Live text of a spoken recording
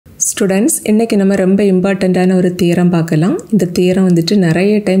Students, இன்னைக்கு நம்ம ரொம்ப இம்பார்ட்டன்ட்டான ஒரு தியரம் பார்க்கலாம். இந்த தியரம் வந்துட்டு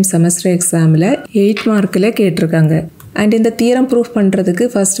நிறைய டைம் செமஸ்டர் எக்ஸாமில் 8 மார்க்கில் கேட்டிருக்காங்க. அண்ட் இந்த தியரம் ப்ரூஃப் பண்ணுறதுக்கு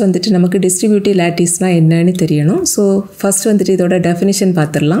ஃபர்ஸ்ட் வந்துட்டு நமக்கு டிஸ்ட்ரிபியூட்டிவ் லாட்டிஸ்னால் என்னன்னு தெரியணும். ஸோ ஃபர்ஸ்ட் வந்துட்டு இதோட டெஃபினிஷன்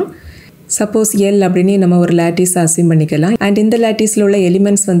பார்த்துடலாம். சப்போஸ் எல் அப்படின்னு நம்ம ஒரு லாட்டிஸ் அசியூம் பண்ணிக்கலாம். அண்ட் இந்த லாட்டிஸில் உள்ள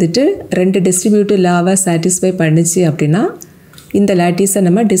எலிமெண்ட்ஸ் வந்துட்டு 2 டிஸ்ட்ரிபியூட்டிவ் லாவை சாட்டிஸ்ஃபை பண்ணிச்சு அப்படின்னா இந்த லாட்டிஸை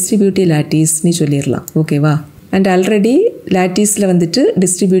நம்ம டிஸ்ட்ரிபியூட்டிவ் லாட்டிஸ்ன்னு சொல்லிடலாம். ஓகேவா? அண்ட் ஆல்ரெடி லாட்டிஸில் வந்துட்டு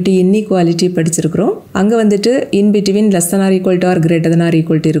டிஸ்ட்ரிபியூட்டிவ் இன்இக்வாலிட்டி படிச்சிருக்கிறோம். அங்கே வந்துட்டு in between less than or equal to or greater than or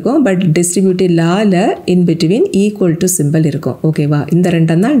equal to இருக்கும். But distributive லாவில் in between equal to simple இருக்கும். ஓகேவா? இந்த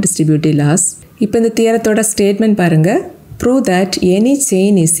ரெண்டும் தான் டிஸ்ட்ரிபியூட்டிவ் லாஸ். இப்போ இந்த தியரத்தோட ஸ்டேட்மெண்ட் பாருங்கள். Prove that any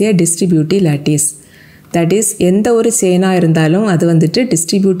chain is a distributive lattice. That is எந்த ஒரு செயினாக இருந்தாலும் அது வந்துட்டு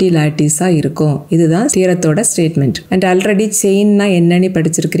டிஸ்ட்ரிபியூட்டிவ் லாட்டிஸாக இருக்கும். இதுதான் தியரத்தோட ஸ்டேட்மெண்ட். அண்ட் ஆல்ரெடி செயின்னா என்னன்னு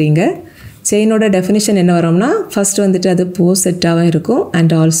படிச்சிருக்கிறீங்க. செயினோட டெஃபினிஷன் என்ன வரும்னா ஃபர்ஸ்ட் வந்துட்டு அது போசெட்டாகவும் இருக்கும்.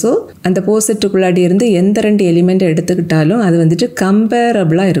 அண்ட் ஆல்சோ அந்த போசெட்டுக்குள்ளாடி இருந்து எந்த 2 எலிமெண்ட் எடுத்துக்கிட்டாலும் அது வந்துட்டு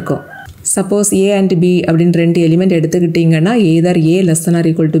கம்பேரபிளாக இருக்கும். சப்போஸ் ஏ அண்ட் பி அப்படின்னு 2 எலிமெண்ட் எடுத்துக்கிட்டிங்கன்னா either a less than or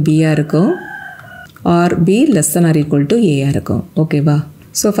equal to பியாக இருக்கும் R B less than or equal to ஏயாக இருக்கும். ஓகேவா?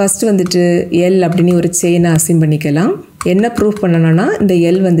 ஸோ ஃபஸ்ட்டு வந்துட்டு எல் அப்படின்னு ஒரு செயினை அசியூம் பண்ணிக்கலாம். என்ன ப்ரூஃப் பண்ணணும்னா இந்த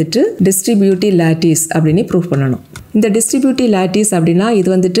எல் வந்துட்டு டிஸ்ட்ரிபியூட்டிவ் லாட்டிஸ் அப்படின்னு ப்ரூஃப் பண்ணணும். இந்த டிஸ்ட்ரிபியூட்டிவ் லாட்டிஸ் அப்படின்னா இது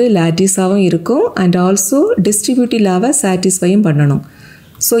வந்துட்டு லாட்டிஸாகவும் இருக்கும் அண்ட் ஆல்சோ டிஸ்ட்ரிபியூட்டிவ் லாவை சாட்டிஸ்ஃபையும் பண்ணணும்.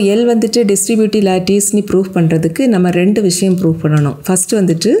 ஸோ எல் வந்துட்டு டிஸ்ட்ரிபியூட்டிவ் லாட்டிஸ்ன்னு ப்ரூஃப் பண்ணுறதுக்கு நம்ம 2 விஷயம் ப்ரூஃப் பண்ணணும். ஃபஸ்ட்டு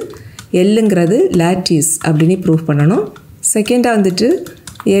வந்துட்டு எல்லுங்கிறது லாட்டிஸ் அப்படின்னு ப்ரூஃப் பண்ணணும். செகண்டாக வந்துட்டு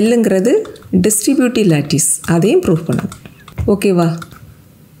எல்லுங்கிறது டிஸ்ட்ரிபியூட்டிவ் லாட்டிஸ் அதையும் ப்ரூஃப் பண்ணணும். ஓகேவா?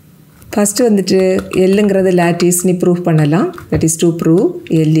 ஃபஸ்ட்டு வந்துட்டு எல்லுங்கிறது லாட்டிஸ்ன்னு ப்ரூஃப் பண்ணலாம். That is to prove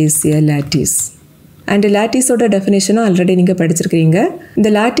L is a lattice. And லாட்டிஸோட டெஃபினேஷனும் already நீங்கள் படிச்சிருக்கிறீங்க. இந்த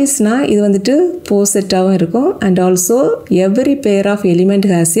லாட்டிஸ்னால் இது வந்துட்டு போசெட்டாகவும் இருக்கும் and also every pair of element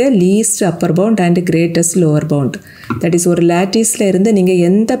has a least upper bound and greatest lower bound. That is ஒரு லாட்டிஸில் இருந்து நீங்கள்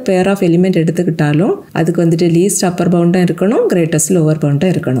எந்த பேர் ஆஃப் எலிமெண்ட் எடுத்துக்கிட்டாலும் அதுக்கு வந்துட்டு லீஸ்ட் அப்பர் பவுண்டாக இருக்கணும், கிரேட்டஸ்ட் லோவர்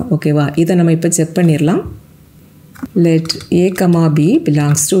பவுண்டாக இருக்கணும். ஓகேவா? இதை நம்ம இப்போ செக் பண்ணிடலாம். Let A comma B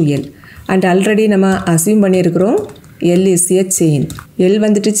belongs to L. And already நம்ம அசியூம் பண்ணியிருக்கிறோம் L is a chain. L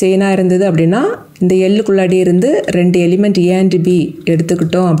வந்துட்டு செயினாக இருந்தது அப்படின்னா இந்த எல்லுக்குள்ளாடி இருந்து 2 எலிமெண்ட் ஏ அண்ட் பி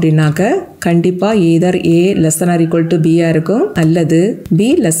எடுத்துக்கிட்டோம் அப்படின்னாக்க கண்டிப்பாக either a less than or equal to பியாக இருக்கும் அல்லது B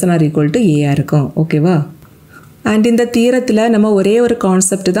less than or equal to ஏயாக இருக்கும். ஓகேவா? அண்ட் இந்த தியரத்தில் நம்ம ஒரே ஒரு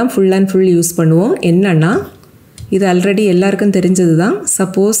கான்செப்ட் தான் ஃபுல் அண்ட் ஃபுல் யூஸ் பண்ணுவோம். என்னன்னா இது ஆல்ரெடி எல்லாருக்கும் தெரிஞ்சது தான்.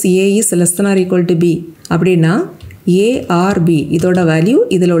 Suppose A is less than or equal to B அப்படின்னா ஏ ஆர் பி இதோட வேல்யூ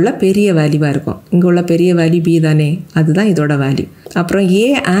இதில் உள்ள பெரிய வேல்யூவாக இருக்கும். இங்கே உள்ள பெரிய வேல்யூ பி தானே, அதுதான் இதோட வேல்யூ. அப்புறம் ஏ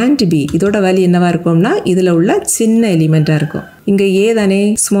அண்ட் பி இதோட வேல்யூ என்னவாக இருக்கும்னா இதில் உள்ள சின்ன எலிமெண்ட்டாக இருக்கும். இங்கே ஏ தானே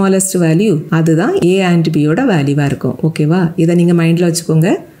ஸ்மாலஸ்ட் வேல்யூ, அதுதான் ஏ அண்ட் பியோட வேல்யூவாக இருக்கும். ஓகேவா? இதை நீங்கள் மைண்டில்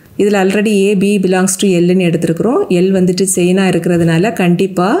வச்சுக்கோங்க. இதில் already A B belongs to எல்லுன்னு எடுத்துருக்குறோம். எல் வந்துட்டு செயினாக இருக்கிறதுனால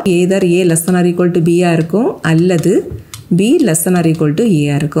கண்டிப்பாக either a less than or equal to பியாக இருக்கும் அல்லது B less than or equal to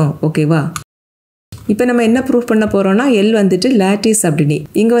ஏயாக இருக்கும். ஓகேவா? இப்போ நம்ம என்ன ப்ரூஃப் பண்ண போகிறோம்னா எல் வந்துட்டு லாட்டிஸ் அப்படின்னு.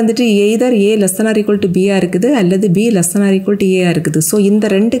 இங்கே வந்துட்டு either a less than or equal to பியாக இருக்குது அல்லது B less than or equal to ஏயாக இருக்குது. ஸோ இந்த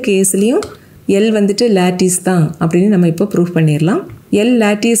 2 கேஸ்லேயும் எல் வந்துட்டு லாட்டிஸ் தான் அப்படின்னு நம்ம இப்போ ப்ரூஃப் பண்ணிடலாம். எல்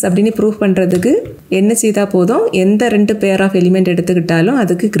லாட்டிஸ் அப்படின்னு ப்ரூஃப் பண்ணுறதுக்கு என்ன செய்தால் போதும், எந்த 2 பேர் ஆஃப் எலிமெண்ட் எடுத்துக்கிட்டாலும்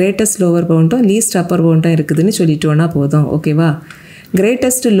அதுக்கு கிரேட்டஸ்ட் லோவர் பவுண்டும் லீஸ்ட் அப்பர் பவுண்டும் இருக்குதுன்னு சொல்லிட்டோன்னா போதும். ஓகேவா?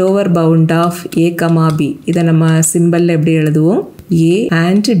 Greatest lower bound of A comma B இதை நம்ம சிம்பிளில் எப்படி எழுதுவோம்? A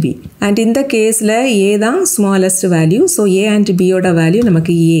and B. அண்ட் இந்த கேஸில் ஏ தான் smallest value. So A and பியோட வேல்யூ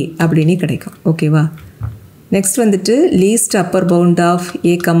நமக்கு ஏ அப்படின்னு கிடைக்கும். ஓகேவா? நெக்ஸ்ட் வந்துட்டு least upper bound of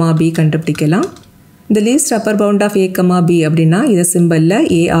A comma B கண்டுபிடிக்கலாம். இந்த least upper bound of A comma B அப்படின்னா இதை சிம்பிளில்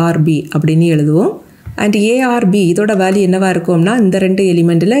ஏஆர்பி அப்படின்னு எழுதுவோம். அண்ட் ஏஆர்பி இதோட வேல்யூ என்னவாக இருக்கும்னா இந்த 2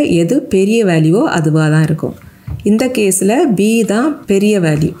 எலிமெண்ட்டில் எது பெரிய வேல்யூவோ அதுவாக தான் இருக்கும். இந்த கேஸில் பி தான் பெரிய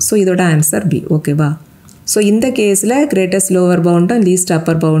வேல்யூ. ஸோ இதோட ஆன்சர் பி. ஓகேவா? ஸோ இந்த கேஸில் greatest lower பவுண்டும் least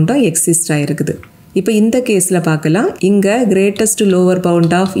Appar பவுண்டும் exist ஆகிருக்குது. இப்போ இந்த கேஸில் பார்க்கலாம். இங்கே greatest lower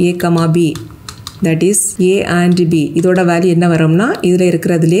bound of A comma be that is A and B இதோட வேல்யூ என்ன வரும்னா இதில்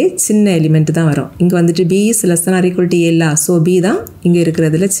இருக்கிறதுலே சின்ன எலிமெண்ட் தான் வரும். இங்கே வந்துட்டு B is less than or equal to A. So B தான் இங்கே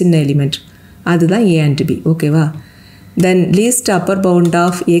இருக்கிறதுல சின்ன எலிமெண்ட், அதுதான் ஏ அண்ட் பி. ஓகேவா? தென் least upper bound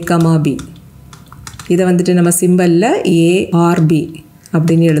of A comma B இதை வந்துட்டு நம்ம சிம்பிளில் ஏஆர்பி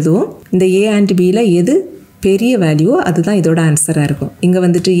அப்படின்னு எழுதுவோம். இந்த ஏ அண்ட் பியில் எது பெரிய வேல்யூவோ அதுதான் இதோட ஆன்சராக இருக்கும். இங்கே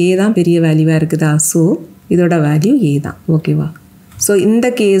வந்துட்டு ஏ தான் பெரிய வேல்யூவாக இருக்குதா? ஸோ இதோட வேல்யூ ஏ தான். ஓகேவா? ஸோ இந்த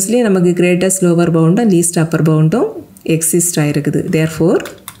கேஸ்லேயே நமக்கு greatest lower பவுண்டும் least Appar பவுண்டும் exist ஆகிருக்குது. Therefore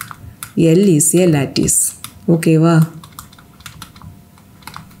L is a lattice. ஓகேவா?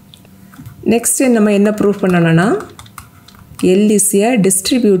 நெக்ஸ்ட்டு நம்ம என்ன ப்ரூஃப் பண்ணணும்னா L is a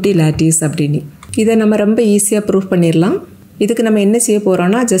distributive lattice அப்படின்னு. இதை நம்ம ரொம்ப ஈஸியாக ப்ரூவ் பண்ணிடலாம். இதுக்கு நம்ம என்ன செய்ய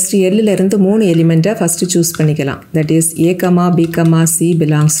போகிறோம்னா ஜஸ்ட் Lல இருந்து 3 எலிமெண்ட்டை ஃபஸ்ட்டு சூஸ் பண்ணிக்கலாம். That is A, B, C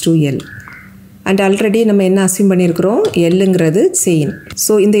belongs to L. And already நம்ம என்ன அசியூம் பண்ணியிருக்கிறோம், எல்லுங்கிறது செயின்.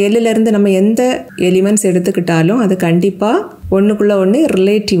 ஸோ இந்த எல்லிலேருந்து நம்ம எந்த எலிமெண்ட்ஸ் எடுத்துக்கிட்டாலும் அது கண்டிப்பாக ஒன்றுக்குள்ளே ஒன்று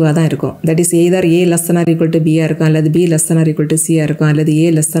ரிலேட்டிவாக தான் இருக்கும். That is either A less than or equal to B இருக்கும், அல்லது B less than or equal to C இருக்கும், அல்லது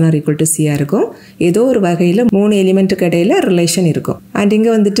A less than or equal to C இருக்கும். ஏதோ ஒரு வகையில் 3 எலிமெண்ட்டுக்கு இடையில் ரிலேஷன் இருக்கும். அண்ட்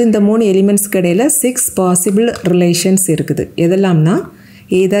இங்கே வந்துட்டு இந்த 3 எலிமெண்ட்ஸ்க்கு இடையில் 6 பாசிபிள் ரிலேஷன்ஸ் இருக்குது. எதெல்லாம்னா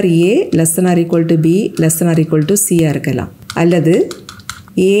either A less than or equal to B less than or equal to C இருக்கலாம், அல்லது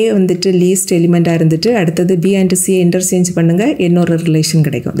A வந்துட்டு லீஸ்ட் எலிமெண்ட்டாக இருந்துட்டு அடுத்தது B அண்ட் C இன்டர்சேஞ்ச் பண்ணுங்கள், இன்னொரு ரிலேஷன்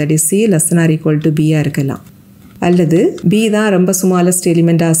கிடைக்கும். That is C less than or equal to B இருக்கலாம், அல்லது B தான் ரொம்ப ஸ்மாலஸ்ட்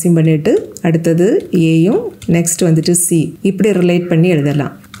எலிமெண்ட்டாக அசியூம் பண்ணிவிட்டு அடுத்தது ஏயும் நெக்ஸ்ட் வந்துட்டு C இப்படி ரிலேட் பண்ணி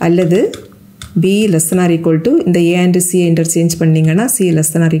எழுதலாம். அல்லது B less than or equal to இந்த A அண்ட் C இன்டர்சேஞ்ச் பண்ணிங்கன்னா C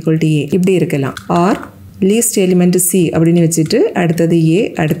less than or equal to A இப்படி இருக்கலாம். ஆர் லீஸ்ட் எலிமெண்ட் C அப்படின்னு வச்சுட்டு அடுத்தது A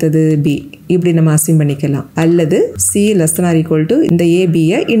அடுத்தது B இப்படி நம்ம அசியூம் பண்ணிக்கலாம். அல்லது C less than or equal to இந்த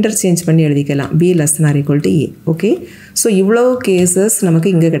ABயை இன்டர்சேஞ்ச் பண்ணி எழுதிக்கலாம், B less than or equal to A. Okay, so இவ்வளோ கேசஸ்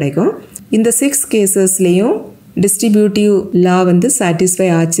நமக்கு இங்கே கிடைக்கும். இந்த 6 கேசஸ்லேயும் டிஸ்ட்ரிபியூட்டிவ் லா வந்து சாட்டிஸ்ஃபை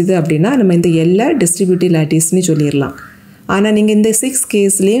ஆச்சுது அப்படின்னா நம்ம இந்த எல்லா டிஸ்ட்ரிபியூட்டிவ் லாட்டிஸ்ன்னு சொல்லிடலாம். ஆனால் நீங்கள் இந்த 6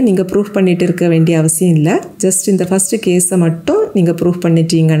 கேஸ்லேயும் நீங்கள் ப்ரூஃப் பண்ணிட்டு இருக்க வேண்டிய அவசியம் இல்லை. ஜஸ்ட் இந்த ஃபஸ்ட்டு கேஸை மட்டும் நீங்கள் ப்ரூஃப்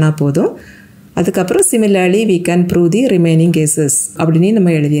பண்ணிட்டீங்கன்னா போதும். அதுக்கப்புறம் similarly we can prove the remaining cases அப்படின்னு நம்ம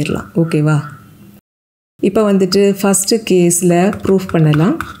எழுதிடலாம். ஓகேவா, இப்போ வந்துட்டு ஃபஸ்ட்டு கேஸில் ப்ரூஃப்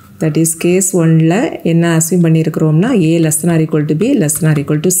பண்ணலாம். தட் இஸ் கேஸ் 1ல் என்ன assume பண்ணியிருக்கிறோம்னா A less than or equal to B less than or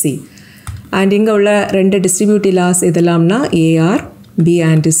equal to C. And இங்கே உள்ள 2 distributive loss எதெல்லாம்னா AR B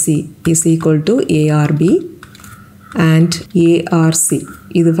and C is equal to ARB and ARC.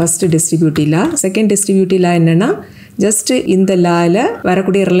 இது first distributive லா. Second distributive லா என்னென்னா just இந்த லாவில்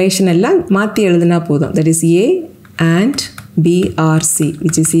வரக்கூடிய relation எல்லாம் மாற்றி எழுதுனா போதும். That is A and B or C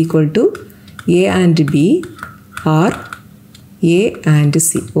which is equal to A and B or A and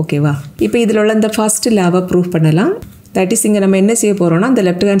C. ஓகேவா, இப்போ இதில் உள்ள இந்த ஃபஸ்ட்டு லாவை ப்ரூவ் பண்ணலாம். தட் இஸ் இங்கே நம்ம என்ன செய்ய போகிறோம்னா இந்த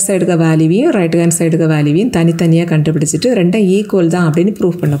லெஃப்ட் ஹேண்ட் சைடுக்கு வேல்யூவையும் ரைட் ஹேண்ட் சைடுக்கு வேல்யூவையும் தனித்தனியாக கண்டுபிடிச்சிட்டு ரெண்டும் ஈக்குவல் தான் அப்படின்னு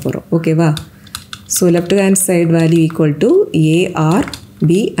ப்ரூவ் பண்ண போகிறோம். ஓகேவா, so left hand side value equal to A or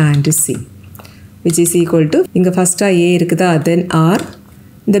B and C which is equal to இங்கே ஃபஸ்ட்டாக A இருக்குதா, தென் R.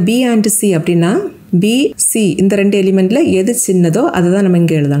 இந்த B and C அப்படின்னா B C இந்த 2 எலிமெண்ட்டில் எது சின்னதோ அதை தான் நம்ம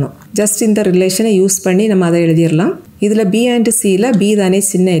இங்கே எழுதணும். ஜஸ்ட் இந்த ரிலேஷனை யூஸ் பண்ணி நம்ம அதை எழுதிடலாம். இதில் B and Cயில் B தானே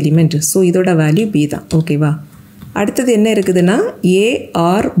சின்ன எலிமெண்ட், ஸோ இதோட வேல்யூ B தான். ஓகேவா, அடுத்தது என்ன இருக்குதுன்னா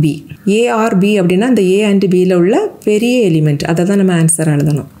ARB. ARB அப்படின்னா இந்த A and Bயில் உள்ள பெரிய எலிமெண்ட், அதை தான் நம்ம ஆன்சர்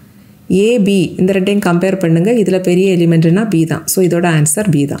எழுதணும். AB இந்த ரெண்டையும் கம்பேர் பண்ணுங்கள், இதில் பெரிய எலிமெண்ட்னா B தான், ஸோ இதோட ஆன்சர்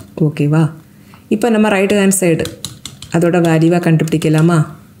B தான். ஓகேவா, இப்போ நம்ம ரைட் ஹேண்ட் சைடு அதோட வேல்யூவாக கண்டுபிடிக்கலாமா.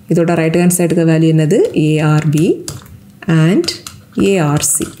 இதோட ரைட் ஹேண்ட் சைடுக்கு வேல்யூ என்னது ARB அண்ட்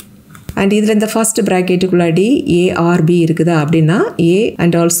ARC. அண்ட் இதில் இந்த ஃபர்ஸ்ட் ப்ராக்கெட்டுக்குள்ளாடி ARB இருக்குதா அப்படின்னா A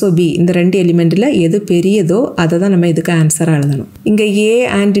அண்ட் ஆல்சோ B இந்த 2 எலிமெண்ட்டில் எது பெரியதோ அதை தான் நம்ம இதுக்கு ஆன்சராக எழுதணும். இங்கே A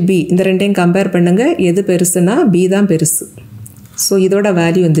அண்ட் B இந்த ரெண்டையும் கம்பேர் பண்ணுங்கள், எது பெருசுன்னா B தான் பெருசு, ஸோ இதோட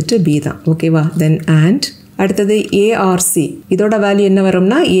வேல்யூ வந்துட்டு B தான். ஓகேவா, தென் அண்ட் அடுத்தது ARC இதோட வேல்யூ என்ன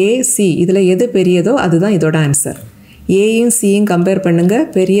வரும்னா AC இதில் எது பெரியதோ அதுதான் இதோட ஆன்சர். ஏயும் சியும் கம்பேர் பண்ணுங்கள்,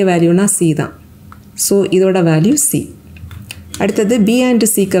 பெரிய வேல்யூனா C தான், ஸோ இதோட வேல்யூ C. அடுத்தது B அண்ட்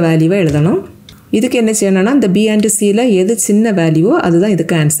Cக்கு வேல்யூவை எழுதணும். இதுக்கு என்ன செய்யணும்னா இந்த B அண்ட் Cயில் எது சின்ன வேல்யூவோ அதுதான்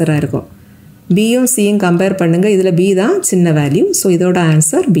இதுக்கு ஆன்சராக இருக்கும். Bயும் Cயும் கம்பேர் பண்ணுங்கள், இதில் B தான் சின்ன வேல்யூ, ஸோ இதோட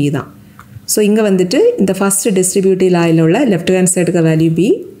ஆன்சர் B தான். ஸோ இங்கே வந்துட்டு இந்த ஃபஸ்ட்டு டிஸ்ட்ரிபியூட்டிவ் லாயில் உள்ள லெஃப்ட் ஹேண்ட் சைடுக்கு வேல்யூ B,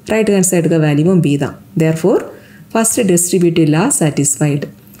 ரைட் ஹேண்ட் சைடுக்கு வேல்யூவும் B தான். தேர்ஃபோர் ஃபஸ்ட்டு டிஸ்ட்ரிபியூட்டிவ் லா சாட்டிஸ்ஃபைடு.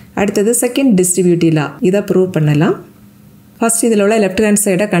 அடுத்தது செகண்ட் டிஸ்ட்ரிபியூட்டிவ் லா, இதை ப்ரூவ் பண்ணலாம். ஃபஸ்ட் இதில் உள்ள லெஃப்ட் ஹேண்ட்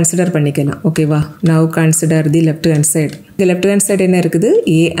சைடை கன்சிடர் பண்ணிக்கலாம். ஓகேவா, now consider the left hand side. இந்த லெஃப்ட் ஹேண்ட் சைடு என்ன இருக்குது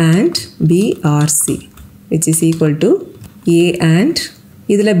A and B or C which is equal to A and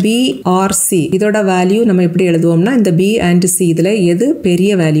இதில் B or C இதோட வேல்யூ நம்ம எப்படி எழுதுவோம்னா இந்த B and C இதில் எது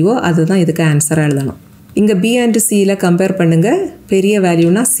பெரிய வேல்யூவோ அதுதான் இதுக்கு ஆன்சராக எழுதணும். இங்கே B and Cயில் கம்பேர் பண்ணுங்கள், பெரிய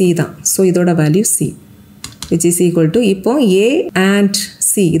வேல்யூனா C தான், ஸோ இதோட value C which is equal to இப்போ A and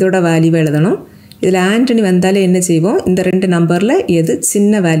C இதோட வேல்யூவை எழுதணும். இதில் ஆண்ட்னு வந்தாலே என்ன செய்வோம், இந்த 2 நம்பரில் எது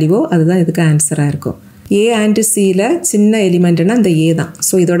சின்ன வேல்யூவோ அதுதான் இதுக்கு ஆன்சராக இருக்கும். A and Cயில் சின்ன எலிமெண்ட்னா இந்த A தான்,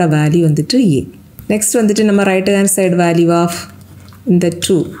 ஸோ இதோட வேல்யூ வந்துட்டு A. நெக்ஸ்ட் வந்துட்டு நம்ம right hand side value of இந்த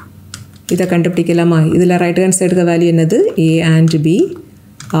 2 இதை கண்டுபிடிக்கலாமா. இதில் ரைட் ஹேண்ட் சைடுக்கு வேல்யூ என்னது A and B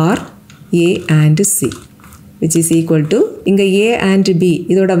or A and C. which is equal to இங்கே a and b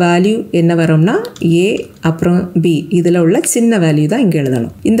இதோட வேல்யூ என்ன வரும்னா a அப்புறம் b இதில் உள்ள சின்ன வேல்யூ தான் இங்கே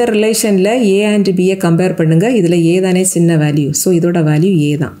எழுதணும். இந்த ரிலேஷனில் a and b கம்பேர் பண்ணுங்க. இதில் a தானே சின்ன வேல்யூ, ஸோ இதோட வேல்யூ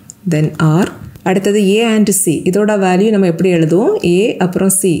a தான். தென் r அடுத்தது a and c இதோட வேல்யூ நம்ம எப்படி எழுதுவோம், a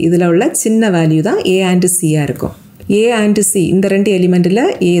அப்புறம் c இதில் உள்ள சின்ன வேல்யூ தான் a and c இருக்கும். a and c இந்த ரெண்டு எலிமெண்ட்டில்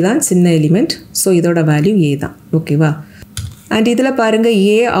a தான் சின்ன எலிமெண்ட், ஸோ இதோட வேல்யூ a தான். ஓகேவா? அண்ட் இதில் பாருங்கள்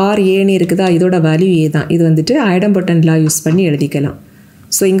ஏஆர்ஏன்னு இருக்குதா, இதோட வேல்யூ ஏ தான். இது வந்துட்டு ஐடம்பொட்டன் லா யூஸ் பண்ணி எழுதிக்கலாம்.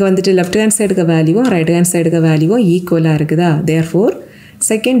 ஸோ இங்கே வந்துட்டு லெஃப்ட் ஹேண்ட் சைடுக்கு வேல்யூவும் ரைட் ஹேண்ட் சைடுக்கு வேல்யூவும் ஈக்குவலாக இருக்குதா. தேர்ஃபோர்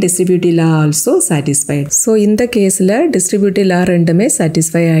செகண்ட் டிஸ்ட்ரிபியூட்டிவ் லா ஆல்சோ சாட்டிஸ்ஃபைட். ஸோ இந்த கேஸில் டிஸ்ட்ரிபியூட்டிவ் லா ரெண்டுமே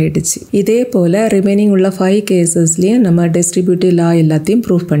சாட்டிஸ்ஃபை ஆகிடுச்சு. இதே போல் ரிமைனிங் உள்ள 5 கேசஸ்லேயும் நம்ம டிஸ்ட்ரிபியூட்டிவ் லா எல்லாத்தையும்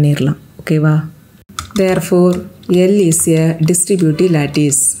ப்ரூவ் பண்ணிடலாம். ஓகேவா? Therefore L is a distributive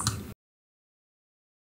lattice.